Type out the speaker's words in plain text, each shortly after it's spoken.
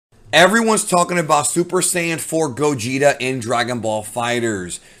Everyone's talking about Super Saiyan 4 Gogeta in Dragon Ball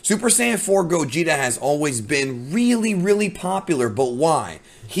FighterZ. Super Saiyan 4 Gogeta has always been really popular, but why?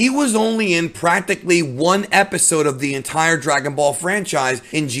 He was only in practically one episode of the entire Dragon Ball franchise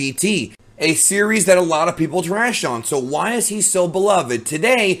in GT, a series that a lot of people trash on. So why is he so beloved?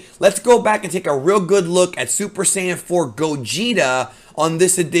 Today, let's go back and take a real good look at Super Saiyan 4 Gogeta on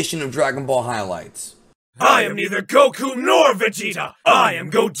this edition of Dragon Ball Highlights. I am neither Goku nor Vegeta. I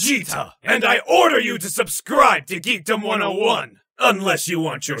am Gogeta, and I order you to subscribe to Geekdom 101, unless you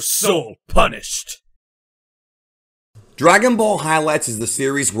want your soul punished. Dragon Ball Highlights is the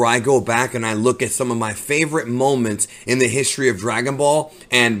series where I go back and I look at some of my favorite moments in the history of Dragon Ball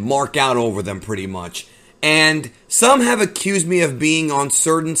and mark out over them pretty much. And some have accused me of being on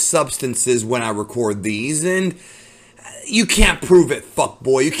certain substances when I record these, and you can't prove it,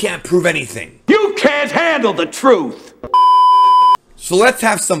 fuckboy. You can't prove anything. You can't handle the truth! So let's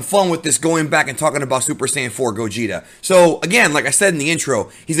have some fun with this, going back and talking about Super Saiyan 4 Gogeta. So again, like I said in the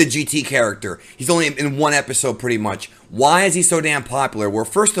intro, he's a GT character. He's only in one episode pretty much. Why is he so damn popular? Well,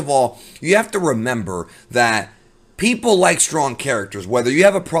 first of all, you have to remember that people like strong characters. Whether you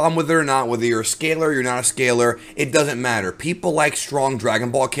have a problem with it or not, whether you're a scaler or you're not a scaler, it doesn't matter. People like strong Dragon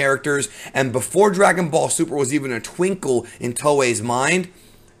Ball characters, and before Dragon Ball Super was even a twinkle in Toei's mind,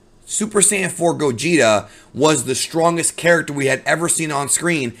 Super Saiyan 4 Gogeta was the strongest character we had ever seen on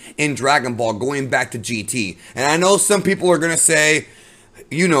screen in Dragon Ball going back to GT. And I know some people are going to say,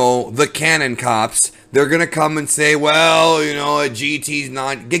 you know, the canon cops, they're going to come and say, well, you know, GT's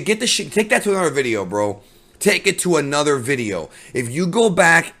not... Get the shit, take that to another video, bro. Take it to another video. If you go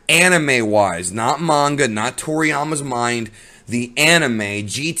back anime-wise, not manga, not Toriyama's mind, the anime,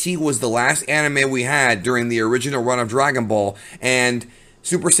 GT was the last anime we had during the original run of Dragon Ball, and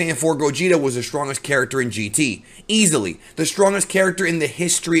Super Saiyan 4 Gogeta was the strongest character in GT. Easily. The strongest character in the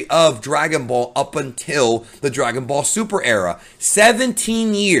history of Dragon Ball up until the Dragon Ball Super era.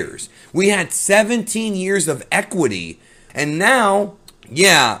 17 years. We had 17 years of equity. And now,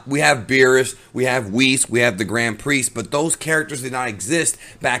 yeah, we have Beerus, we have Whis, we have the Grand Priest, but those characters did not exist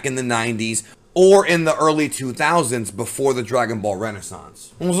back in the 90s or in the early 2000s before the Dragon Ball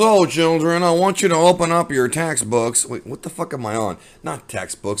Renaissance. So, children, I want you to open up your textbooks. Wait, what the fuck am I on? Not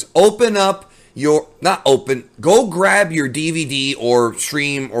textbooks. Open up your... Not open. Go grab your DVD or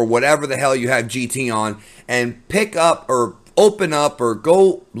stream or whatever the hell you have GT on and pick up or open up or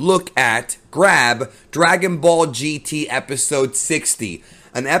go look at, grab Dragon Ball GT episode 60.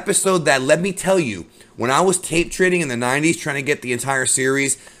 An episode that, let me tell you, when I was tape trading in the 90s trying to get the entire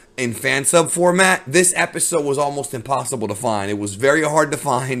series in fan sub format, this episode was almost impossible to find. It was very hard to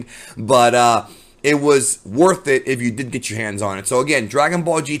find, but it was worth it if you did get your hands on it. So again, Dragon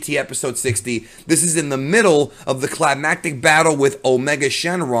Ball GT episode 60. This is in the middle of the climactic battle with Omega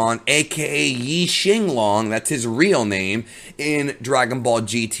Shenron, aka Yi Xinglong, that's his real name, in Dragon Ball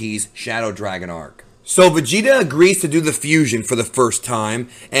GT's Shadow Dragon arc. So Vegeta agrees to do the fusion for the first time,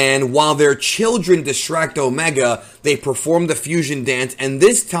 and while their children distract Omega, they perform the fusion dance, and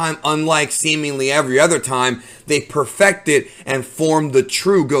this time, unlike seemingly every other time, they perfect it and form the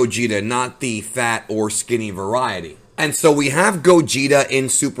true Gogeta, not the fat or skinny variety. And so we have Gogeta in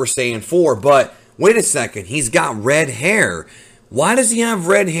Super Saiyan 4, but wait a second, he's got red hair. Why does he have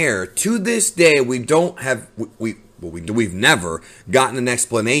red hair? To this day, we don't have... We've never gotten an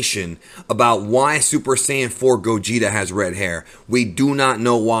explanation about why Super Saiyan 4 Gogeta has red hair. We do not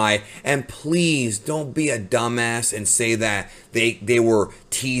know why. And please don't be a dumbass and say that they were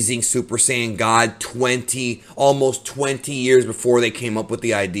teasing Super Saiyan God almost 20 years before they came up with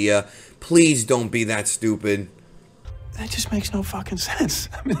the idea. Please don't be that stupid. That just makes no fucking sense.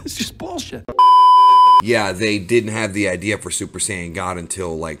 I mean, it's just bullshit. Yeah, they didn't have the idea for Super Saiyan God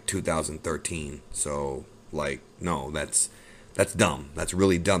until like 2013. So... like, no, that's dumb. That's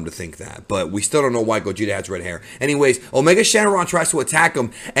really dumb to think that. But we still don't know why Gogeta has red hair. Anyways, Omega Shenron tries to attack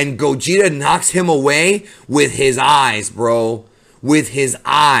him, and Gogeta knocks him away with his eyes, bro. With his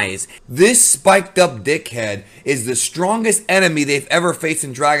eyes. This spiked up dickhead is the strongest enemy they've ever faced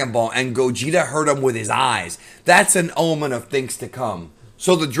in Dragon Ball, and Gogeta hurt him with his eyes. That's an omen of things to come.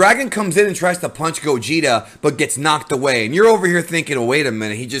 So the dragon comes in and tries to punch Gogeta, but gets knocked away. And you're over here thinking, oh, wait a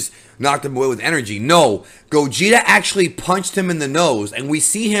minute, he just knocked him away with energy. No, Gogeta actually punched him in the nose, and we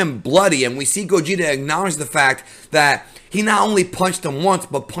see him bloody, and we see Gogeta acknowledge the fact that he not only punched him once,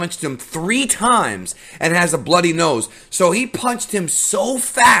 but punched him 3 times and has a bloody nose. So he punched him so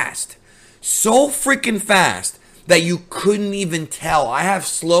fast, so freaking fast, that you couldn't even tell. I have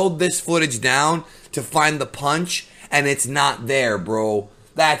slowed this footage down to find the punch, and it's not there, bro.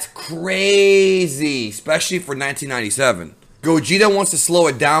 That's crazy, especially for 1997. Gogeta wants to slow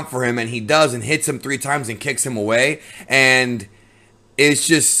it down for him, and he does, and hits him 3 times and kicks him away. And it's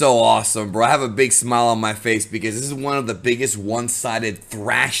just so awesome, bro. I have a big smile on my face because this is one of the biggest one-sided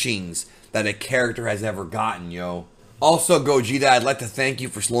thrashings that a character has ever gotten, yo. Also, Gogeta, I'd like to thank you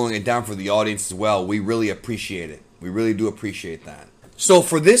for slowing it down for the audience as well. We really appreciate it. We really do appreciate that. So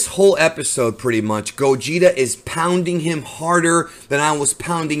for this whole episode, pretty much, Gogeta is pounding him harder than I was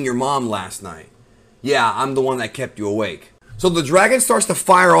pounding your mom last night. Yeah, I'm the one that kept you awake. So the dragon starts to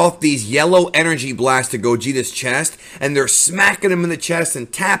fire off these yellow energy blasts to Gogeta's chest, and they're smacking him in the chest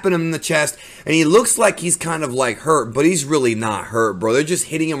and tapping him in the chest, and he looks like he's kind of like hurt, but he's really not hurt, bro. They're just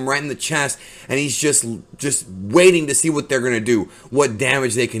hitting him right in the chest, and he's just waiting to see what they're going to do, what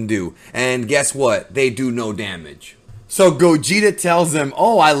damage they can do. And guess what? They do no damage. So Gogeta tells him,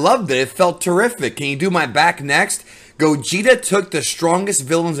 oh, I loved it. It felt terrific. Can you do my back next? Gogeta took the strongest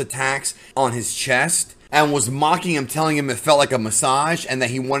villain's attacks on his chest and was mocking him, telling him it felt like a massage and that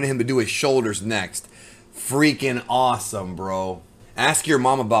he wanted him to do his shoulders next. Freaking awesome, bro. Ask your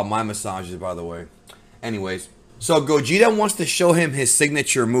mom about my massages, by the way. Anyways, so Gogeta wants to show him his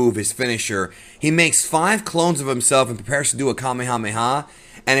signature move, his finisher. He makes 5 clones of himself and prepares to do a Kamehameha,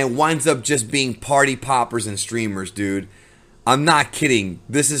 and it winds up just being party poppers and streamers, dude. I'm not kidding.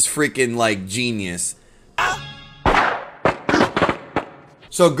 This is freaking, like, genius.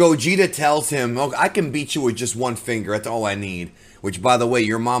 So Gogeta tells him, oh, I can beat you with just 1 finger. That's all I need. Which, by the way,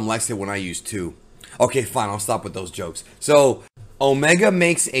 your mom likes it when I use 2. Okay, fine. I'll stop with those jokes. So Omega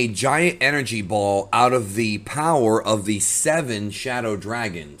makes a giant energy ball out of the power of the 7 shadow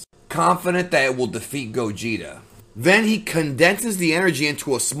dragons, confident that it will defeat Gogeta. Then he condenses the energy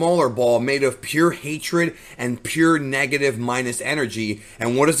into a smaller ball made of pure hatred and pure negative minus energy.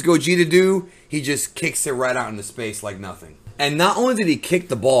 And what does Gogeta do? He just kicks it right out into space like nothing. And not only did he kick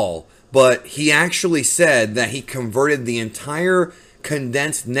the ball, but he actually said that he converted the entire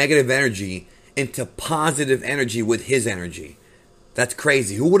condensed negative energy into positive energy with his energy. That's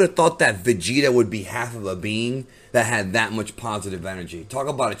crazy. Who would have thought that Vegeta would be half of a being that had that much positive energy? Talk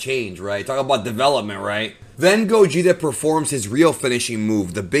about a change, right? Talk about development, right? Then Gogeta performs his real finishing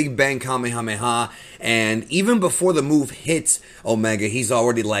move, the Big Bang Kamehameha, and even before the move hits Omega, he's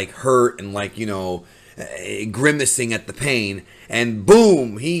already like hurt and like, you know, grimacing at the pain, and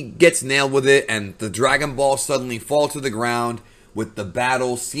boom, he gets nailed with it, and the Dragon Ball suddenly falls to the ground with the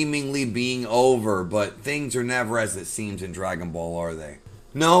battle seemingly being over. But things are never as it seems in Dragon Ball, are they?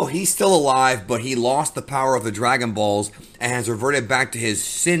 No, he's still alive, but he lost the power of the Dragon Balls and has reverted back to his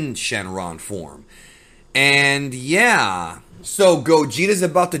Shenron form. And yeah, so Gogeta's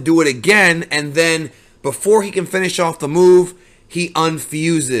about to do it again, and then before he can finish off the move, he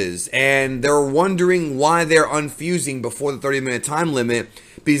unfuses, and they're wondering why they're unfusing before the 30-minute time limit,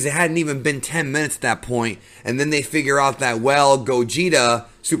 because it hadn't even been 10 minutes at that point. And then they figure out that, well, Gogeta,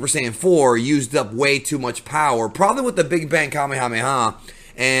 Super Saiyan 4, used up way too much power, probably with the Big Bang Kamehameha,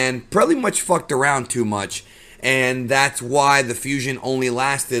 and pretty much fucked around too much. And that's why the fusion only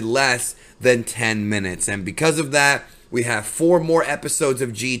lasted less than 10 minutes. And because of that, we have 4 more episodes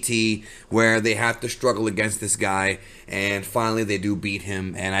of GT where they have to struggle against this guy, and finally they do beat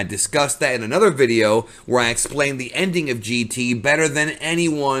him. And I discussed that in another video where I explained the ending of GT better than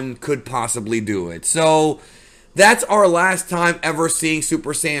anyone could possibly do it. So that's our last time ever seeing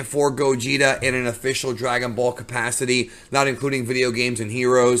Super Saiyan 4 Gogeta in an official Dragon Ball capacity, not including video games and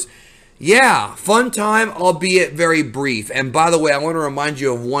heroes. Yeah, fun time, albeit very brief. And by the way, I want to remind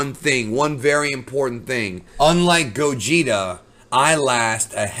you of one thing, one very important thing. Unlike Gogeta, I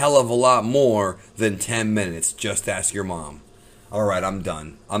last a hell of a lot more than 10 minutes. Just ask your mom. Alright, I'm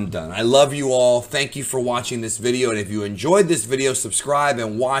done. I love you all. Thank you for watching this video. And if you enjoyed this video, subscribe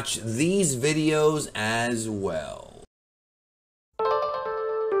and watch these videos as well.